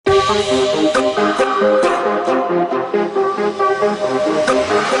Hi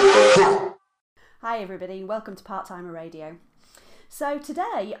everybody, welcome to Part-Timer Radio. So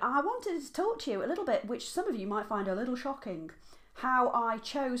today I wanted to talk to you a little bit, which some of you might find a little shocking, how I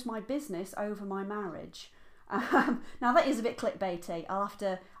chose my business over my marriage. Now that is a bit clickbaity.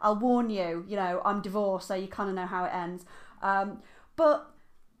 I'll warn you, I'm divorced, so you kind of know how it ends. But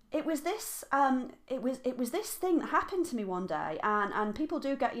it was this this thing that happened to me one day, and people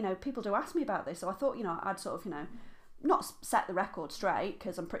do people do ask me about this. So I thought, I'd sort of, not set the record straight,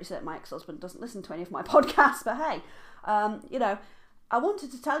 because I'm pretty certain my ex-husband doesn't listen to any of my podcasts, but hey, I wanted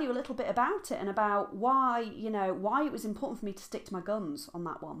to tell you a little bit about it and about why it was important for me to stick to my guns on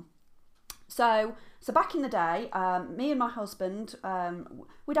that one. So back in the day, me and my husband,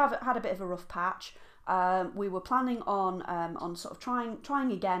 we'd had a bit of a rough patch. We were planning on sort of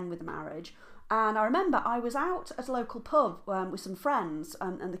trying again with the marriage. And I remember I was out at a local pub with some friends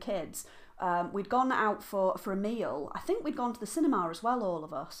and the kids. We'd gone out for a meal. I think we'd gone to the cinema as well, all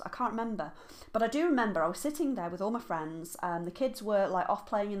of us. I can't remember. But I do remember I was sitting there with all my friends. The kids were like off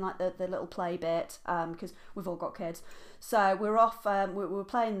playing in like the little play bit, because we've all got kids. So we were off, we were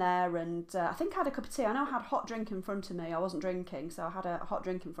playing there, and I think I had a cup of tea. I know I had a hot drink in front of me. I wasn't drinking, so I had a hot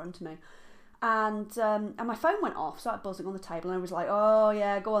drink in front of me. And my phone went off, started buzzing on the table, and I was like, oh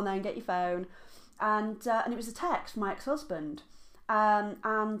yeah, go on then, get your phone. And it was a text from my ex-husband.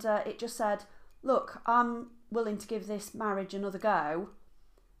 And it just said, look, I'm willing to give this marriage another go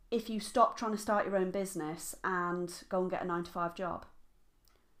if you stop trying to start your own business and go and get a 9-to-5 job.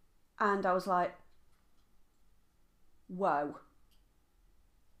 And I was like, whoa.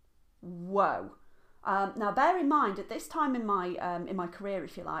 Now bear in mind, at this time in my career,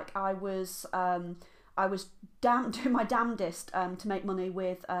 if you like, I was doing my damnedest to make money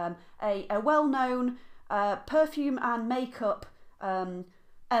with a well-known perfume and makeup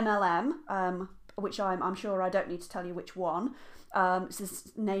MLM, which I'm sure I don't need to tell you which one. It's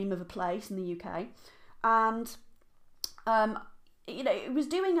the name of a place in the UK, and it was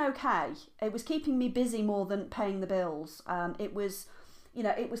doing okay. It was keeping me busy more than paying the bills. It was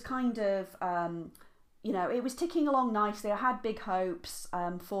kind of it was ticking along nicely. I had big hopes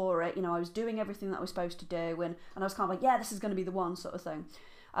for it. I was doing everything that I was supposed to do, and I was kind of like, yeah, this is going to be the one sort of thing.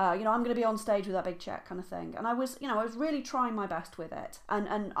 I'm going to be on stage with that big check kind of thing. And I was really trying my best with it.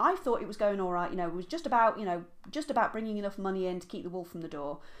 And I thought it was going all right. It was just about bringing enough money in to keep the wolf from the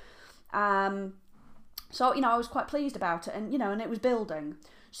door. So, I was quite pleased about it, and it was building.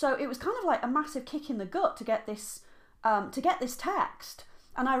 So it was kind of like a massive kick in the gut to get this text.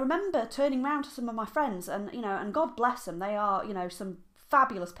 And I remember turning around to some of my friends, and God bless them, they are, some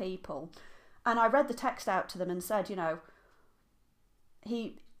fabulous people. And I read the text out to them and said,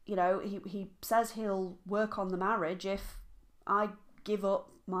 he says he'll work on the marriage if I give up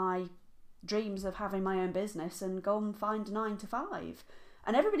my dreams of having my own business and go and find a 9-to-5.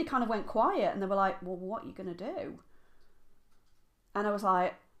 And everybody kind of went quiet, and they were like, well, what are you going to do? And I was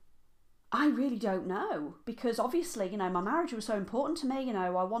like, I really don't know, because obviously, my marriage was so important to me. I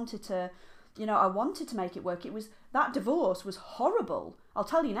wanted to make it work. That divorce was horrible. I'll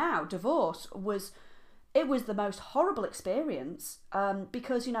tell you now, it was the most horrible experience,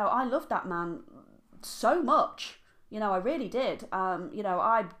 because, I loved that man so much. I really did.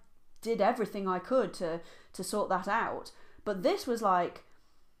 I did everything I could to sort that out. But this was like,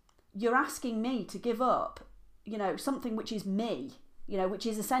 you're asking me to give up, something which is me, which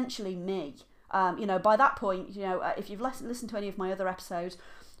is essentially me. By that point, if you've listened to any of my other episodes,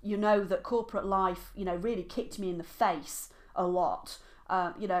 you know that corporate life, really kicked me in the face a lot.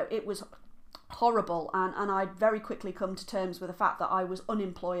 It was horrible, and I'd very quickly come to terms with the fact that I was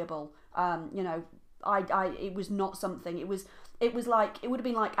unemployable. It was not something. It was like, it would have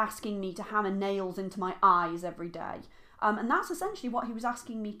been like asking me to hammer nails into my eyes every day, and that's essentially what he was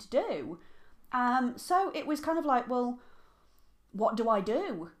asking me to do. So it was kind of like, well, what do I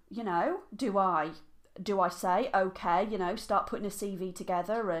do? Do I say, okay, start putting a CV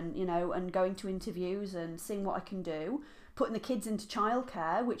together and and going to interviews and seeing what I can do, putting the kids into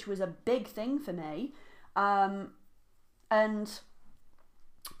childcare, which was a big thing for me, and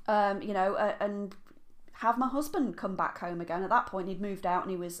have my husband come back home again. At that point, he'd moved out,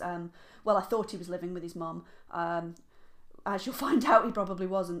 and he was, I thought he was living with his mum. As you'll find out, he probably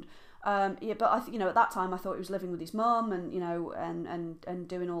wasn't. But at that time I thought he was living with his mum, and and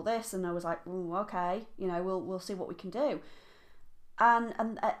doing all this, and I was like, ooh, okay, we'll see what we can do.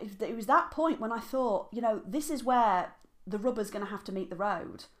 And it was that point when I thought, this is where the rubber's going to have to meet the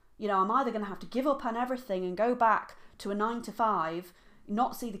road. I'm either going to have to give up on everything and go back to a 9-to-5,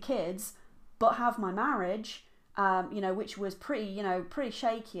 not see the kids, but have my marriage, which was pretty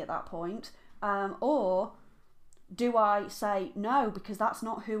shaky at that point, or do I say no because that's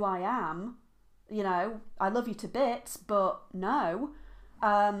not who I am? I love you to bits, but no.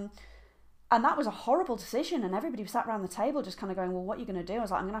 And that was a horrible decision, and everybody sat around the table just kind of going, well, what are you going to do? I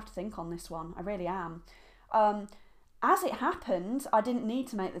was like, I'm going to have to think on this one. I really am. As it happened, I didn't need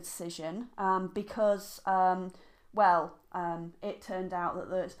to make the decision because, it turned out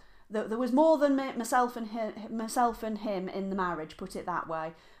that there was more than myself and him in the marriage, put it that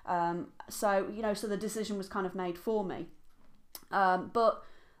way. So the decision was kind of made for me. But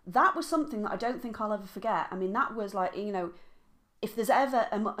that was something that I don't think I'll ever forget. I mean, that was like, if there's ever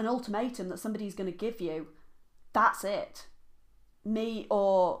an ultimatum that somebody's going to give you, that's it. Me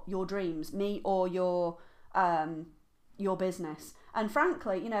or your dreams, me or your business. And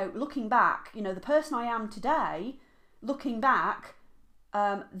frankly, looking back, the person I am today, the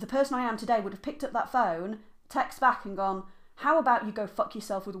person I am today would have picked up that phone, text back and gone, how about you go fuck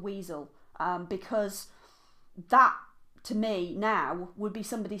yourself with a weasel? Because that, to me now, would be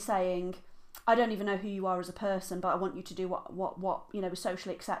somebody saying, I don't even know who you are as a person, but I want you to do what is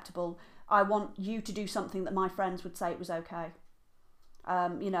socially acceptable. I want you to do something that my friends would say it was okay.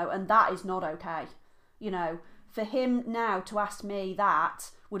 And that is not okay. For him now to ask me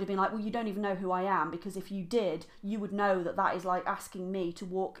that would have been like, well, you don't even know who I am, because if you did, you would know that is like asking me to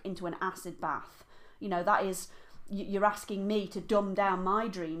walk into an acid bath. That is, you're asking me to dumb down my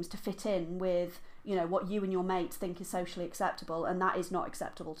dreams to fit in with what you and your mates think is socially acceptable, and that is not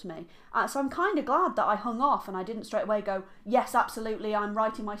acceptable to me. So I'm kind of glad that I hung off and I didn't straight away go, yes, absolutely, I'm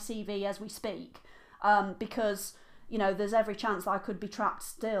writing my CV as we speak, because there's every chance that I could be trapped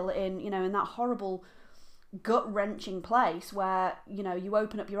still in in that horrible gut-wrenching place where you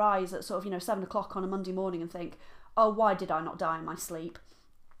open up your eyes at sort of 7 o'clock on a Monday morning and think, oh, why did I not die in my sleep?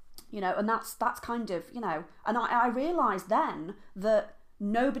 And that's kind of and I realised then that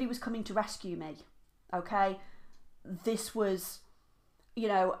nobody was coming to rescue me. Okay, this was,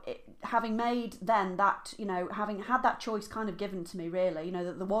 having made then that, having had that choice kind of given to me, really,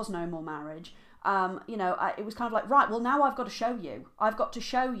 that there was no more marriage. It was kind of like, right, well, now I've got to show you. I've got to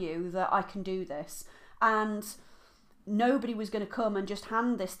show you that I can do this. And nobody was going to come and just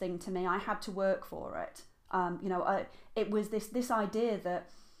hand this thing to me. I had to work for it. It was this idea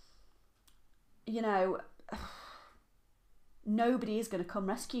that, nobody is going to come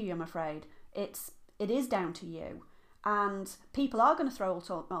rescue you, I'm afraid. It is down to you. And people are going to throw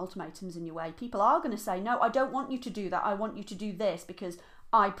ultimatums in your way. People are going to say, no, I don't want you to do that. I want you to do this because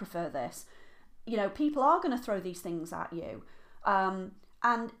I prefer this. People are going to throw these things at you.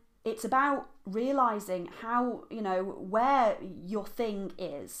 And it's about realising how, where your thing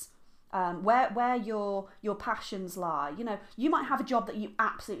is. Where your passions lie. You might have a job that you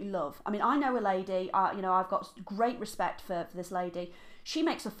absolutely love. I mean, I know a lady, I've got great respect for this lady. She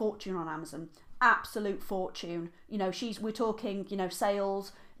makes a fortune on Amazon, absolute fortune. We're talking,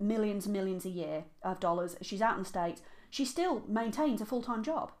 sales, millions and millions a year of dollars. She's out in the States. She still maintains a full-time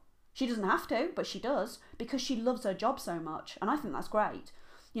job. She doesn't have to, but she does, because she loves her job so much. And I think that's great.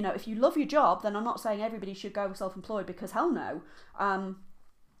 If you love your job, then I'm not saying everybody should go self-employed, because hell no.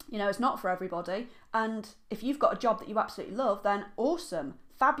 It's not for everybody. And if you've got a job that you absolutely love, then awesome,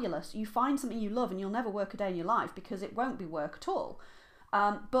 fabulous. You find something you love and you'll never work a day in your life, because it won't be work at all.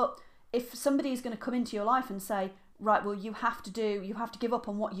 But if somebody is going to come into your life and say, right, well, you have to give up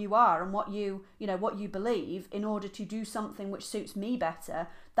on what you are and what you believe in order to do something which suits me better,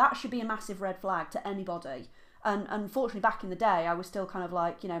 that should be a massive red flag to anybody. And unfortunately, back in the day, I was still kind of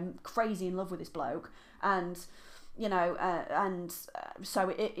like, crazy in love with this bloke. And so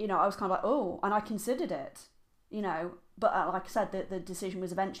I was kind of like, oh, and I considered it, but like I said, the decision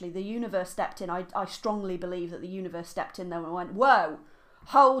was eventually, the universe stepped in. I strongly believe that the universe stepped in there and went, whoa,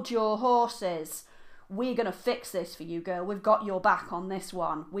 hold your horses. We're going to fix this for you, girl. We've got your back on this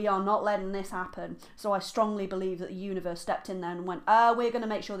one. We are not letting this happen. So I strongly believe that the universe stepped in there and went, we're going to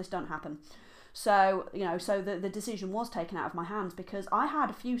make sure this don't happen. So, so the decision was taken out of my hands, because I had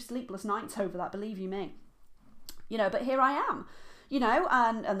a few sleepless nights over that, believe you me. But here I am,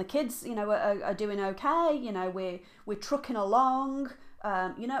 and the kids, are doing okay. We're trucking along,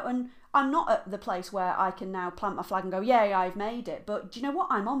 and I'm not at the place where I can now plant my flag and go, yay, I've made it. But do you know what?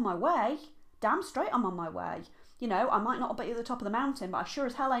 I'm on my way. Damn straight I'm on my way. I might not be at the top of the mountain, but I sure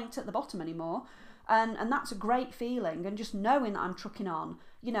as hell ain't at the bottom anymore. And that's a great feeling. And just knowing that I'm trucking on,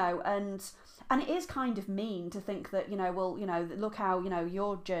 and it is kind of mean to think that, look how,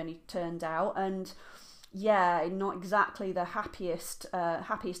 your journey turned out. And yeah, not exactly the happiest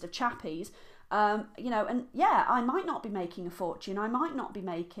of chappies, and yeah, I might not be making a fortune, I might not be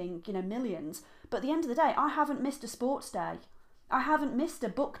making, millions, But at the end of the day, I haven't missed a sports day. I haven't missed a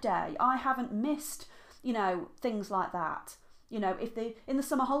book day. I haven't missed, things like that. If in the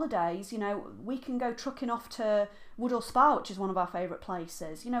summer holidays, we can go trucking off to Woodall Spa, which is one of our favourite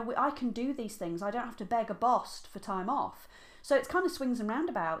places. I can do these things. I don't have to beg a boss for time off. So it's kind of swings and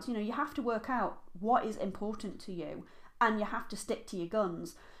roundabouts. You have to work out what is important to you, and you have to stick to your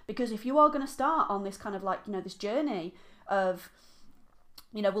guns. Because if you are going to start on this kind of this journey of,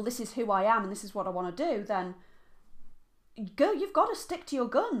 well, this is who I am and this is what I want to do, then you've got to stick to your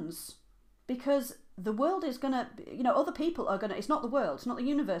guns. Because the world is going to, other people are going to, it's not the world, it's not the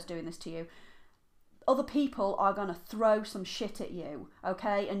universe doing this to you. Other people are going to throw some shit at you,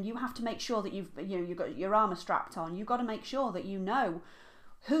 okay? And you have to make sure that you've got your armour strapped on. You've got to make sure that you know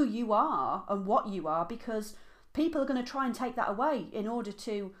who you are and what you are, because people are going to try and take that away in order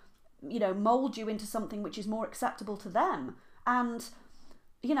to, mould you into something which is more acceptable to them. And,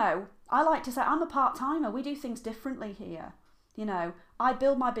 I like to say I'm a part-timer. We do things differently here. I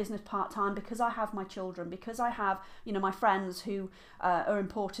build my business part-time because I have my children, because I have, my friends who are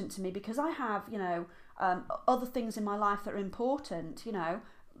important to me, because I have, other things in my life that are important,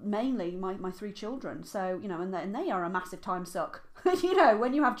 mainly my 3 children. So, and they are a massive time suck.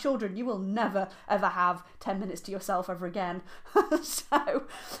 When you have children, you will never, ever have 10 minutes to yourself ever again. So,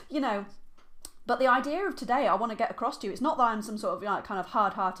 but the idea of today I want to get across to you, it's not that I'm some sort of kind of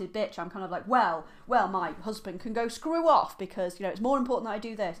hard-hearted bitch. I'm kind of like, well, my husband can go screw off because, it's more important that I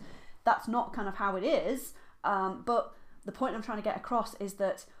do this. That's not kind of how it is. But the point I'm trying to get across is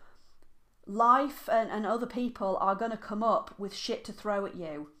that life and other people are going to come up with shit to throw at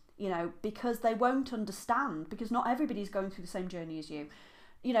you, because they won't understand, because not everybody's going through the same journey as you.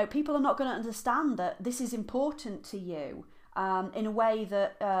 People are not going to understand that this is important to you in a way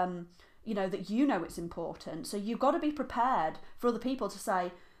that... that it's important. So you've got to be prepared for other people to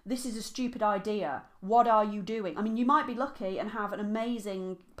say, this is a stupid idea. What are you doing? I mean, you might be lucky and have an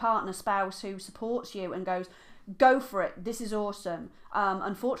amazing partner, spouse who supports you and goes, go for it. This is awesome.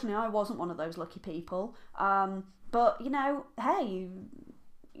 Unfortunately, I wasn't one of those lucky people. But, hey,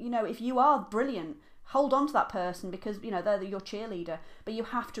 if you are brilliant, hold on to that person because, they're your cheerleader. But you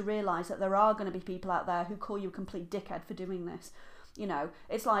have to realise that there are going to be people out there who call you a complete dickhead for doing this.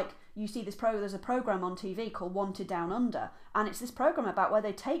 It's like you see there's a program on TV called Wanted Down Under, and it's this program about where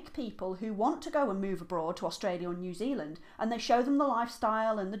they take people who want to go and move abroad to Australia or New Zealand, and they show them the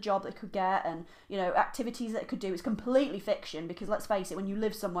lifestyle and the job they could get and, activities that they could do. It's completely fiction because let's face it, when you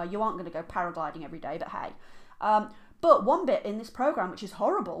live somewhere, you aren't going to go paragliding every day, but hey. But one bit in this program, which is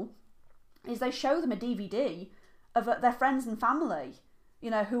horrible, is they show them a DVD of their friends and family,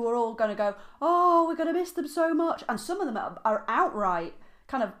 who are all going to go, oh, we're going to miss them so much. And some of them are outright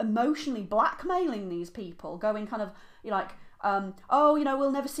kind of emotionally blackmailing these people, going kind of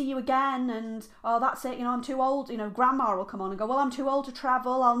we'll never see you again. And, oh, that's it. I'm too old. Grandma will come on and go, well, I'm too old to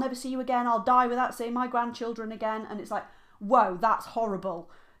travel. I'll never see you again. I'll die without seeing my grandchildren again. And it's like, whoa, that's horrible.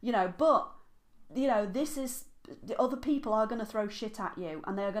 But, this is, the other people are going to throw shit at you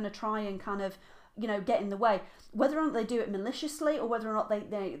and they're going to try and kind of, get in the way, whether or not they do it maliciously or whether or not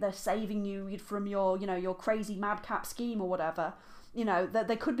they're saving you from your, your crazy madcap scheme or whatever,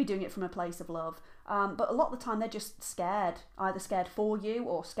 they could be doing it from a place of love. But a lot of the time they're just scared, either scared for you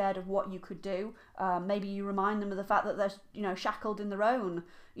or scared of what you could do. Maybe you remind them of the fact that they're, shackled in their own,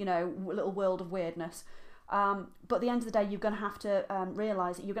 little world of weirdness. But at the end of the day, you're going to have to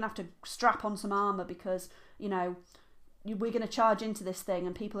realise that you're going to have to strap on some armour because, we're going to charge into this thing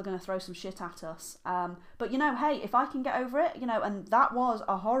and people are going to throw some shit at us. But, hey, if I can get over it, and that was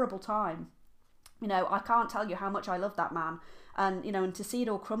a horrible time. I can't tell you how much I love that man. And, and to see it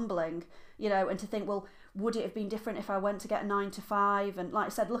all crumbling, and to think, well, would it have been different if I went to get a 9 to 5? And like I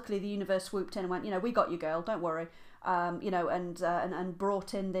said, luckily the universe swooped in and went, we got you, girl, don't worry. And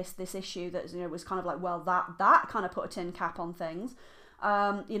brought in this issue that, was kind of like, well, that kind of put a tin cap on things.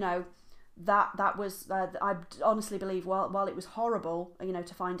 That was I honestly believe while it was horrible,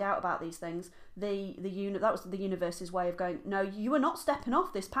 to find out about these things, that was the universe's way of going, no, you are not stepping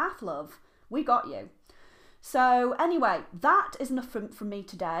off this path, love. We got you. So anyway, that is enough from me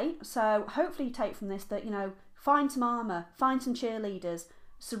today. So hopefully you take from this that, find some armour, find some cheerleaders,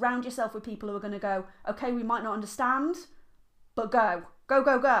 surround yourself with people who are going to go, okay, we might not understand, but go.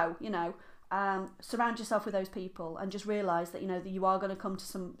 Surround yourself with those people and just realise that, that you are going to come to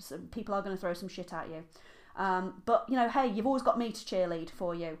some people are going to throw some shit at you. But, hey, you've always got me to cheerlead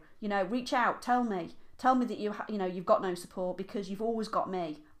for you. Reach out, tell me that you've got no support because you've always got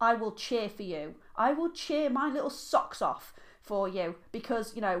me. I will cheer for you. I will cheer my little socks off for you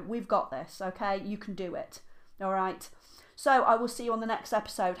because, we've got this, okay? You can do it, All right. So I will see you on the next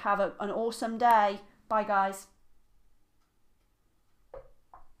episode. Have an awesome day. Bye, guys.